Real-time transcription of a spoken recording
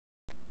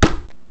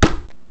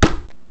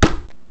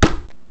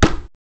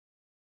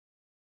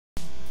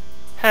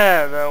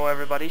Hello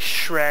everybody,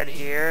 Shred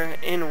here,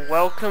 and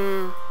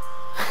welcome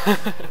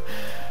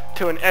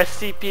to an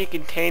SCP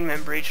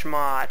Containment Breach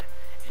mod.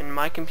 And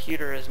my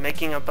computer is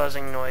making a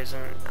buzzing noise,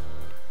 and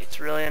it's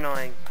really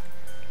annoying.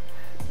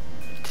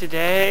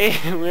 Today,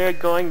 we're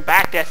going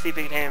back to SCP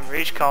Containment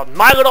Breach called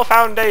My Little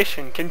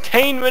Foundation,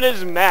 Containment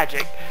is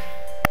Magic.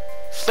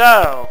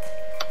 So,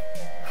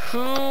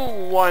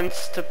 who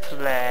wants to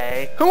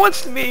play? Who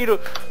wants me to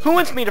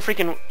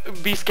freaking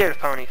be scared of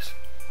ponies?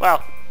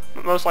 Well,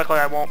 most likely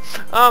I won't.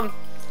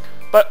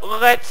 But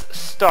let's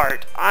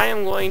start. I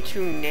am going to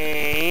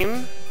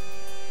name...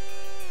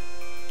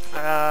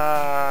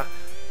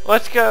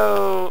 let's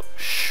go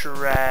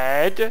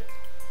Shred,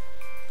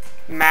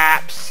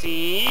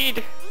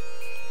 Mapseed,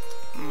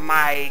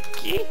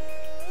 Mikey,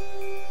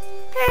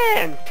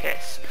 and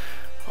Piss.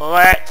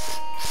 Let's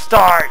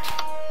start.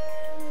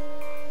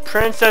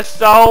 Princess,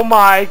 oh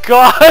my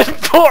god,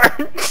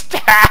 porn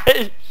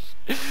stash!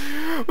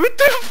 What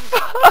the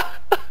fuck?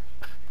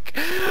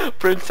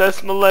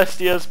 Princess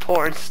Molestia's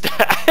porn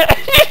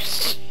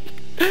stash.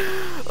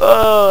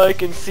 Oh, I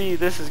can see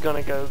this is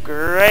gonna go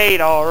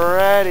great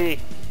already.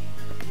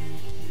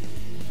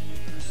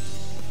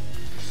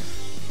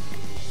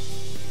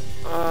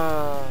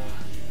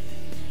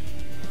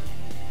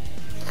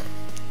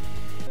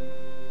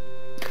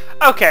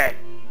 Okay,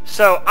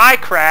 so I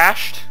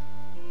crashed.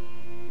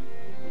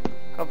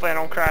 Hopefully I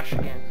don't crash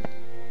again.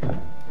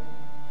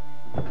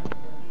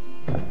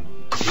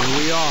 Here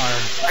we are.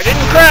 I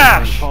didn't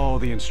crash! Follow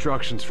the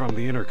instructions from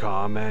the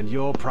intercom and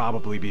you'll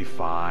probably be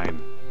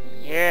fine.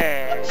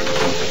 Yeah.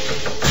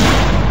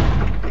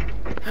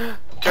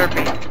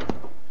 DERPY.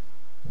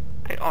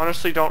 I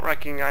honestly don't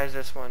recognize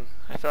this one.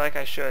 I feel like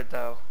I should,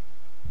 though.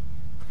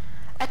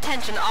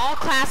 Attention all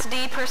Class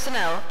D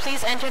personnel.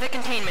 Please enter the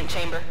containment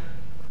chamber.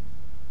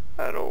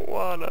 I don't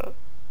wanna.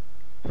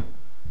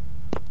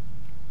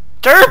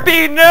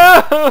 DERPY,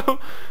 no!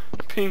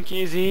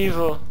 Pinky's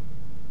evil.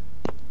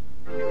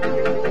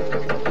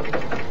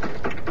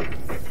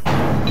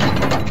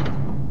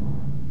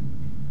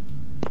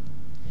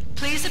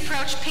 Please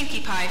approach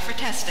Pinkie Pie for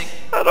testing.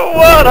 I don't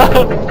wanna!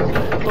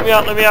 Let me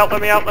out, let me out,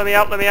 let me out, let me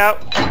out, let me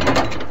out.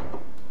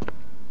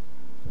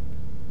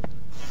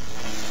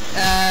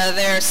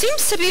 There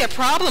seems to be a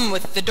problem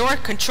with the door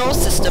control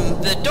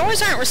system. The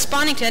doors aren't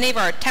responding to any of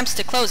our attempts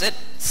to close it,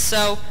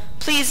 so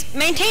please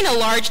maintain a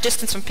large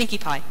distance from Pinkie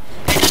Pie.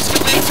 And just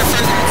wait for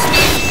further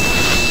instructions.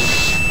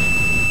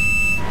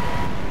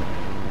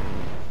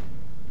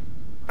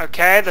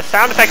 Okay, the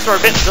sound effects were a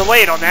bit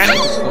delayed on that.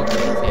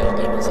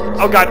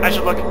 Oh god, I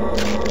should look.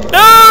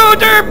 No,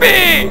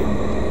 DERPY!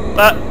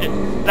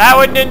 That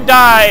one didn't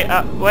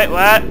die. Wait,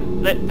 what?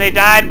 They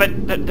died,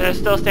 but they're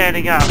still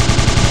standing up.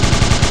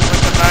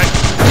 What the fuck?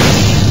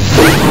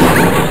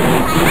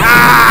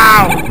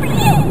 Ow!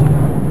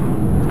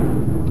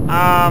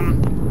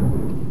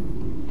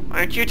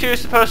 Aren't you two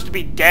supposed to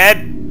be dead?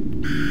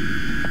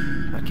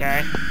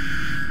 Okay.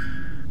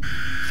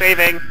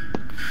 Saving.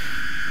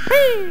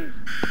 Whee!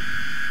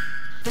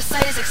 The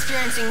site is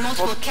experiencing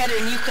multiple Keter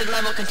and Euclid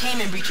level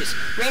containment breaches.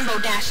 Rainbow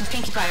Dash and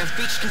Pinkie Pie have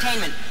breached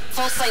containment.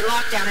 Full site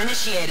lockdown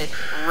initiated.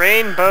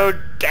 Rainbow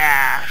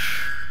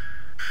Dash.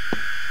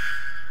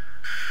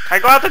 Can I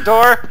go out the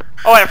door?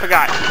 Oh, I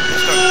forgot.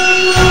 Discord.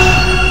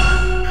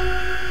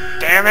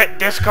 Damn it,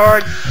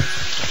 Discord.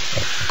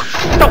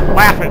 Don't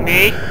laugh at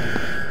me.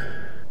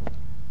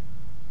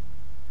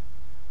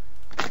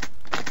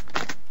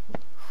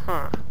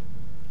 Huh.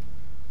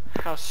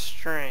 How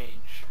strange.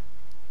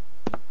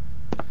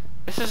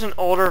 This is an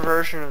older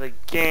version of the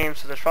game,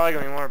 so there's probably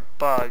going to be more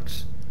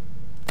bugs.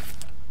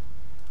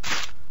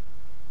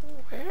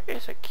 Where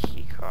is a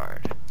key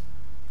card?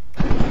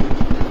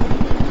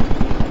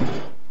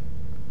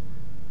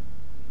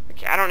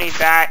 Okay, I don't need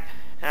that,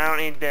 and I don't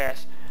need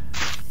this.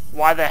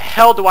 Why the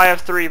hell do I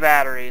have 3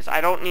 batteries?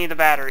 I don't need the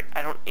battery.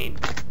 I don't need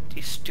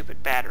these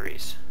stupid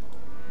batteries.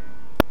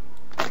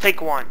 I'll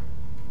take one.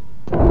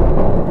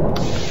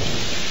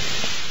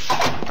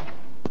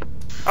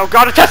 Oh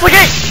god, a Tesla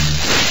gate!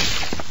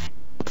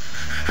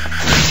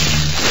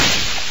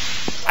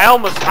 I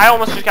almost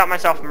just got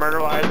myself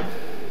murderized.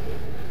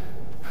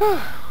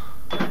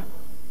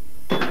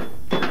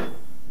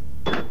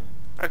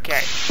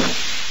 Okay.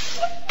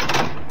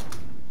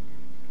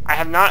 I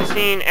have not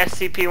seen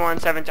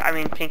SCP-117, I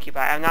mean Pinkie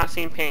Pie. I have not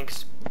seen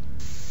Pinks.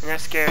 And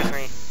that scares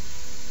me.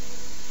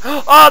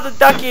 Oh, the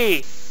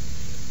ducky!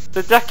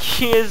 The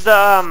ducky is,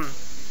 dang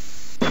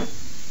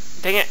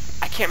it,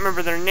 I can't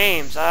remember their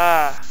names.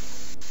 I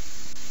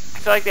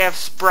feel like they have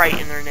Sprite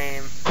in their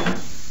name.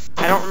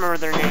 I don't remember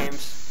their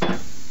names.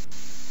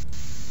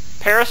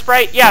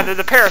 Parasprite? Yeah, they're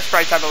the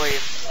Parasprites, I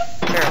believe.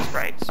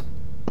 Parasprites.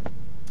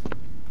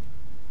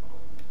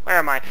 Where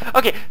am I?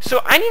 Okay,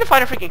 so I need to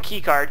find a freaking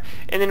key card,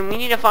 and then we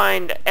need to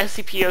find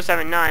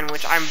SCP-079,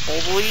 which I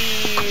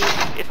believe,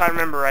 if I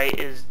remember right,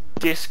 is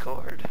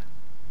Discord.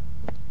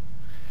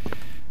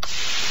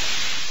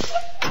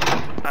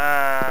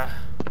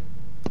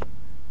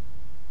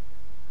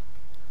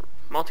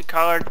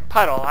 Multicolored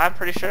puddle. I'm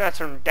pretty sure that's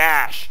from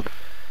Dash.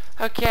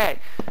 Okay.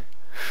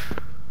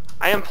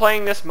 I am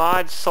playing this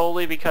mod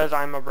solely because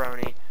I'm a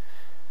brony.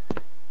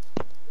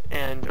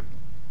 And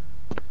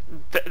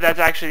that's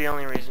actually the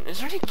only reason. Is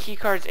there any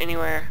keycards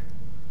anywhere?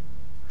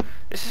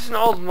 This is an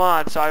old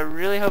mod, so I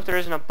really hope there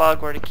isn't a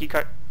bug where the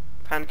keycard...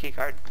 Found a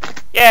keycard.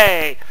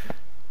 Yay!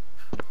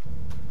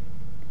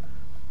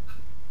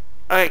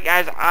 Okay,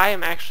 guys, I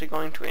am actually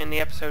going to end the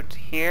episode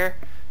here.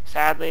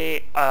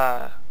 Sadly,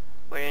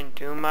 we didn't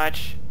do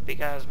much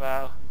because,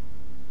 well,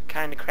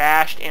 kind of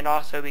crashed, and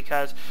also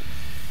because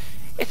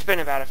it's been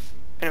about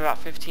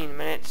 15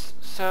 minutes.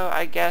 So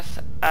I guess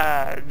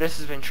this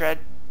has been Shred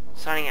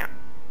signing out.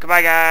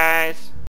 Goodbye, guys.